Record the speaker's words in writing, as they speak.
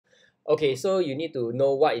Okay, so you need to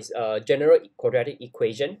know what is a general quadratic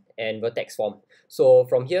equation and vertex form. So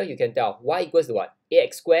from here, you can tell y equals to what?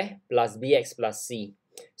 Ax squared plus bx plus c.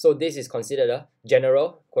 So this is considered a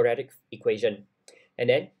general quadratic equation. And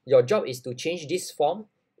then your job is to change this form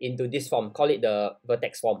into this form. Call it the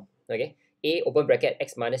vertex form. Okay, a open bracket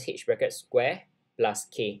x minus h bracket square plus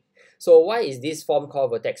k. So why is this form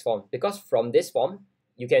called vertex form? Because from this form,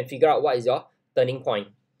 you can figure out what is your turning point.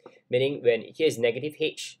 Meaning when here is negative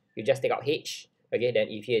h, you just take out h. Okay, then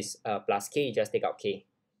if here is plus k, you just take out k.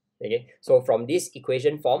 Okay, so from this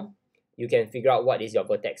equation form, you can figure out what is your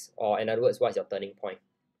vertex, or in other words, what is your turning point.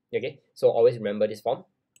 Okay, so always remember this form.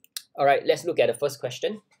 All right, let's look at the first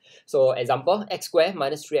question. So example, x squared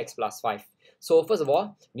minus 3x plus 5. So first of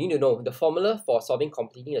all, you need to know the formula for solving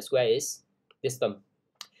completing the square is this term,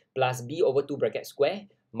 plus b over 2 bracket square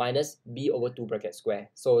minus b over 2 bracket square.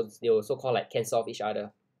 So they also call like cancel off each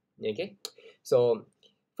other. Okay, so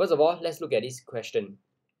first of all, let's look at this question.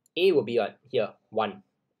 A will be what? Here, 1.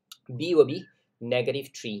 B will be negative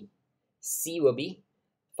 3. C will be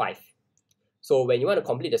 5. So when you want to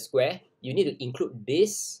complete the square, you need to include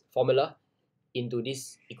this formula into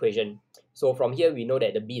this equation. So from here, we know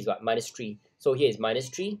that the b is what? Minus 3. So here is minus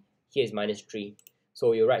 3, here is minus 3.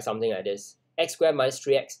 So you write something like this. X squared minus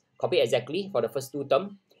 3x, complete exactly for the first two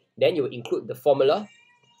terms. Then you include the formula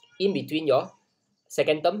in between your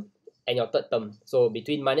second term and your third term. So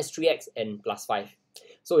between minus 3x and plus 5.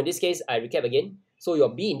 So in this case, I recap again. So your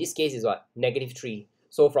b in this case is what? Negative 3.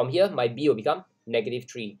 So from here, my b will become negative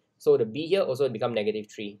 3. So the b here also become negative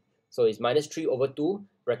 3. So it's minus 3 over 2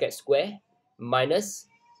 bracket square minus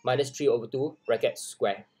 3 over 2 bracket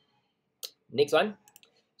square. Next one.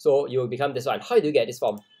 So you will become this one. How do you get this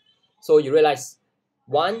form? So you realize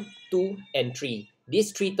 1, 2, and 3.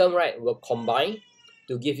 These three terms, right, will combine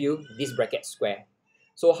to give you this bracket square.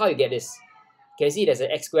 So how you get this? Can you see there's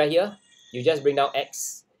an x square here? You just bring down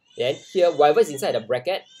x. Then here, whatever's inside the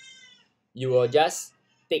bracket, you will just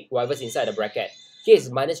take whatever's inside the bracket. Here is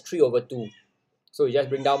minus 3 over 2. So you just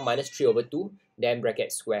bring down minus 3 over 2, then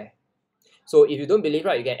bracket square. So if you don't believe,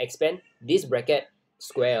 right, you can expand this bracket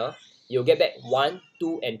square. You'll get back 1,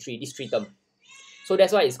 2, and 3, these three terms. So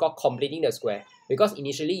that's why it's called completing the square. Because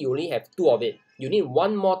initially you only have 2 of it. You need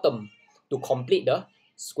one more term to complete the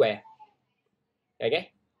square.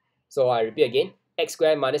 Okay? So I repeat again. X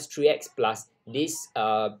squared minus 3x plus this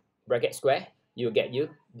bracket square, you get you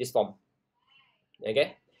this form.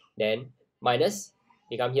 Okay? Then minus,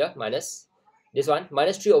 you come here, minus this one,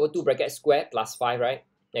 minus 3 over 2 bracket square plus 5, right?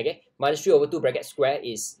 Okay? Minus 3 over 2 bracket square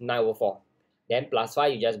is 9 over 4. Then plus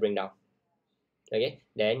 5, you just bring down. Okay?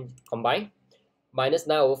 Then combine. Minus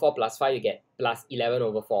 9 over 4 plus 5, you get plus 11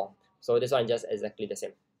 over 4. So this one just exactly the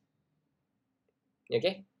same.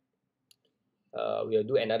 Okay? We'll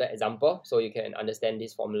do another example so you can understand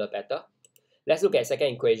this formula better. Let's look at second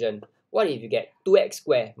equation. What if you get 2x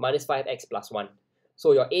squared minus 5x plus 1?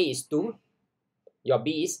 So your a is 2, your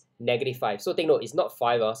b is negative 5. So take note, it's not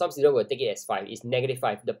 5. Some students will take it as 5. It's negative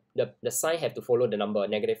 5. The sign have to follow the number,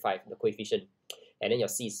 negative 5, the coefficient. And then your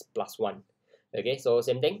c is plus 1. Okay, so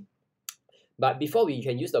same thing. But before we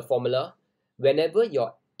can use the formula, whenever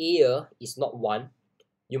your a is not 1,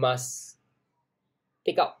 you must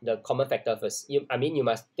take out the common factor first. You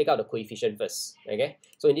must take out the coefficient first. Okay,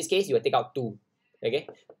 so in this case, you will take out 2. Okay,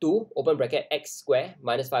 2 open bracket x squared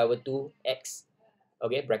minus 5 over 2x.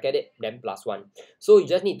 Okay, bracket it, then plus 1. So you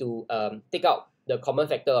just need to take out the common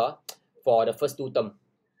factor for the first two terms.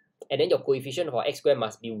 And then your coefficient for x squared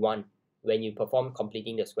must be 1 when you perform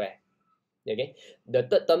completing the square. Okay, the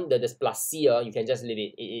third term, the plus c, you can just leave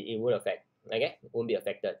it. It won't affect. Okay, it won't be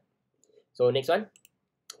affected. So next one.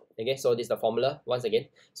 Okay, so this is the formula once again.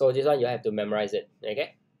 So this one you have to memorize it.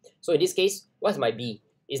 Okay, so in this case, what's my b?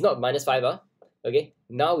 It's not minus 5. Okay,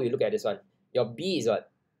 now we look at this one. Your b is what?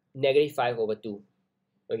 Negative 5 over 2.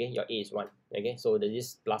 Okay, your a is 1. Okay, so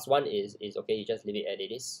this plus 1 is okay. You just leave it as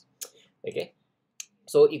it is. Okay,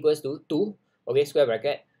 so equals to 2. Okay, square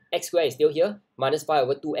bracket. X squared is still here. Minus 5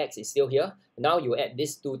 over 2x is still here. Now you add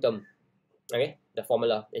this two term. Okay, the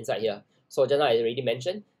formula inside here. So just now I already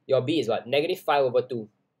mentioned, your b is what? Negative 5 over 2.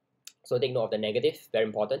 So take note of the negative, very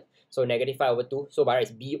important. So negative 5 over 2. So by right,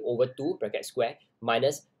 it's b over 2 bracket square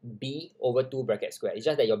minus b over 2 bracket square. It's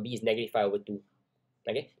just that your b is negative 5 over 2.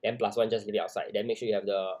 Okay, then plus 1, just leave it outside. Then make sure you have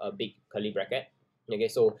the big curly bracket. Okay,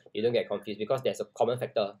 so you don't get confused because there's a common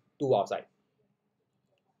factor 2 outside.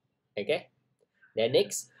 Okay, then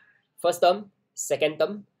next, first term, second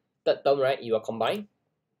term, third term, right? You will combine.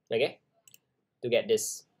 Okay, to get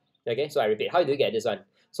this. Okay, so I repeat, how do you get this one?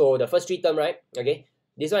 So the first three term, right? Okay,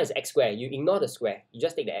 this one is x squared. You ignore the square. You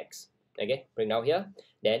just take the x. Okay, bring down here.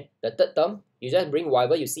 Then the third term, you just bring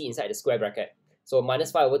whatever you see inside the square bracket. So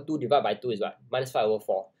minus 5 over 2 divided by 2 is what? Minus 5 over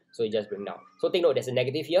 4. So you just bring down. So take note, there's a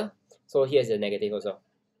negative here. So here's a negative also.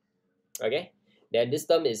 Okay, then this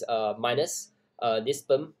term is minus this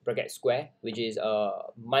term bracket square, which is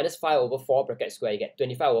minus 5 over 4 bracket square. You get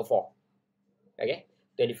 25 over 4. Okay,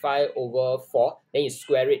 25 over 4. Then you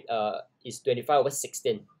square it, is 25 over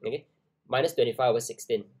 16. Okay, minus 25 over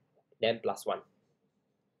 16. Then plus 1.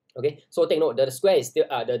 Okay, so take note, the square is still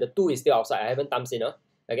the 2 is still outside. I haven't thumbs in.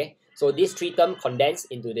 Okay, so these three terms condense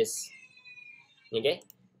into this. Okay,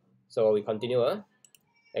 so we continue.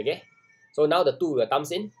 Okay, so now the 2 will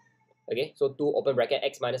thumbs in. Okay, so 2 open bracket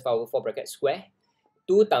x minus 5 over 4 bracket square.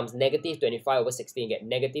 2 times negative 25 over 16 get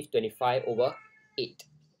negative 25 over 8.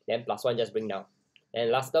 Then plus 1 just bring down.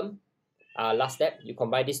 And last term, last step, you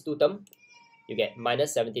combine these two terms, you get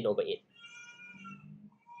minus 17 over 8.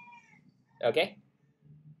 Okay.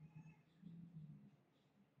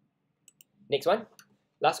 Next one,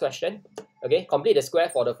 last question. Okay, complete the square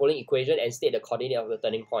for the following equation and state the coordinate of the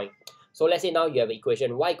turning point. So let's say now you have an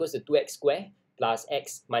equation y equals to 2x squared plus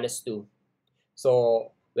x minus 2.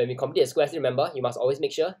 So when we complete the squares, remember, you must always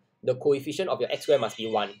make sure the coefficient of your x squared must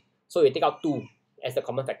be 1. So you take out 2 as the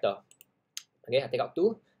common factor. Okay, I take out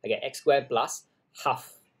 2, I get x squared plus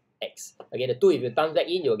half x. Okay, the 2, if you turn back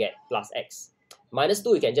in, you'll get plus x. Minus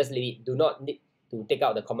 2, you can just leave it. Do not need to take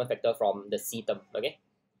out the common factor from the c term. Okay.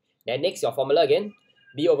 Then next, your formula again,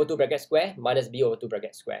 b over 2 bracket square minus b over 2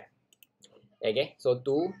 bracket square. Okay, so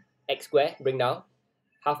 2x square, bring down,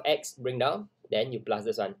 half x, bring down, then you plus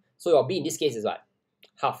this one. So your b in this case is what?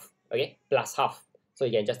 Half, okay, plus half. So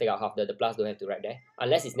you can just take out half, the plus don't have to write there.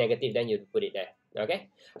 Unless it's negative, then you put it there, okay?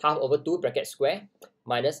 Half over 2 bracket square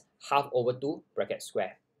minus half over 2 bracket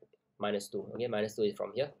square. Minus 2, okay, minus 2 is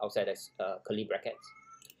from here, outside the curly brackets.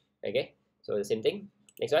 Okay, so the same thing.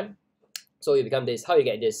 Next one. So you become this. How you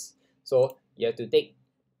get this? So you have to take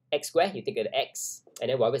x square, you take the x, and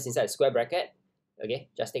then whatever is inside the square bracket, okay,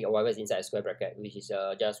 just take whatever is inside the square bracket, which is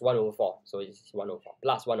just 1 over 4. So it's 1 over 4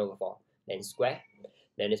 plus 1 over 4. Then square.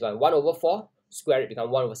 Then this one, 1 over 4, square it, become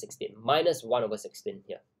 1 over 16. Minus 1 over 16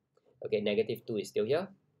 here. Okay, negative 2 is still here.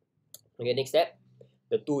 Okay, next step.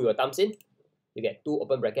 The 2 will thumbs in. You get 2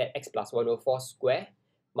 open bracket x plus 1 over 4 square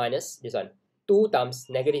minus this one. 2 times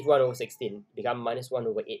negative 1 over 16 become minus 1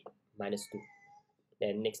 over 8 minus 2.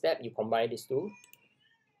 Then next step, you combine these two.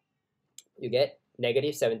 You get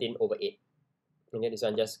negative 17 over 8. Okay, this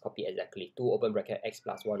one just copy exactly. 2 open bracket x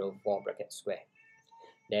plus 1 over 4 bracket square.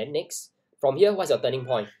 Then next, from here, what's your turning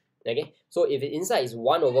point? Okay, so if the inside is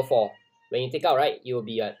 1 over 4, when you take out, right, it will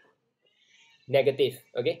be a negative.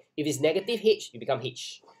 Okay, if it's negative h, you become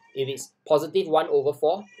h. If it's positive 1 over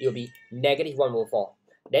 4, it will be negative 1 over 4.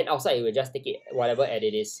 Then outside, you will just take it whatever as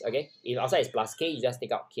it is. Okay, if outside is plus k, you just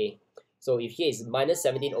take out k. So if here is minus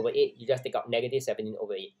 17 over 8, you just take out negative 17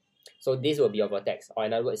 over 8. So this will be your vertex, or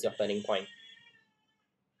in other words, your turning point.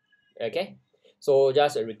 Okay, so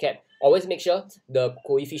just a recap. Always make sure the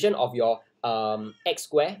coefficient of your x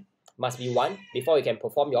square must be 1 before you can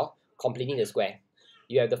perform your completing the square.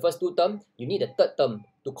 You have the first two terms, you need the third term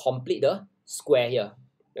to complete the square here.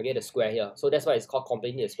 Okay, the square here. So that's why it's called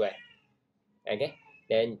completing the square. Okay,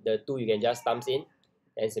 then the 2 you can just thumbs in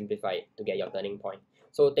and simplify it to get your turning point.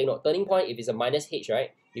 So take note, turning point, if it's a minus h, right,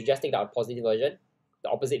 you just take out the positive version, the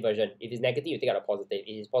opposite version. If it's negative, you take out the positive.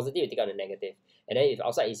 If it's positive, you take out the negative. And then if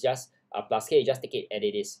outside is just plus k, you just take it as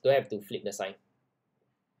it is. Don't have to flip the sign.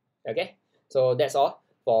 Okay, so that's all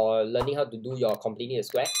for learning how to do your completing the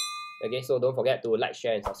square. Okay, so don't forget to like,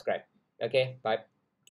 share, and subscribe. Okay, bye.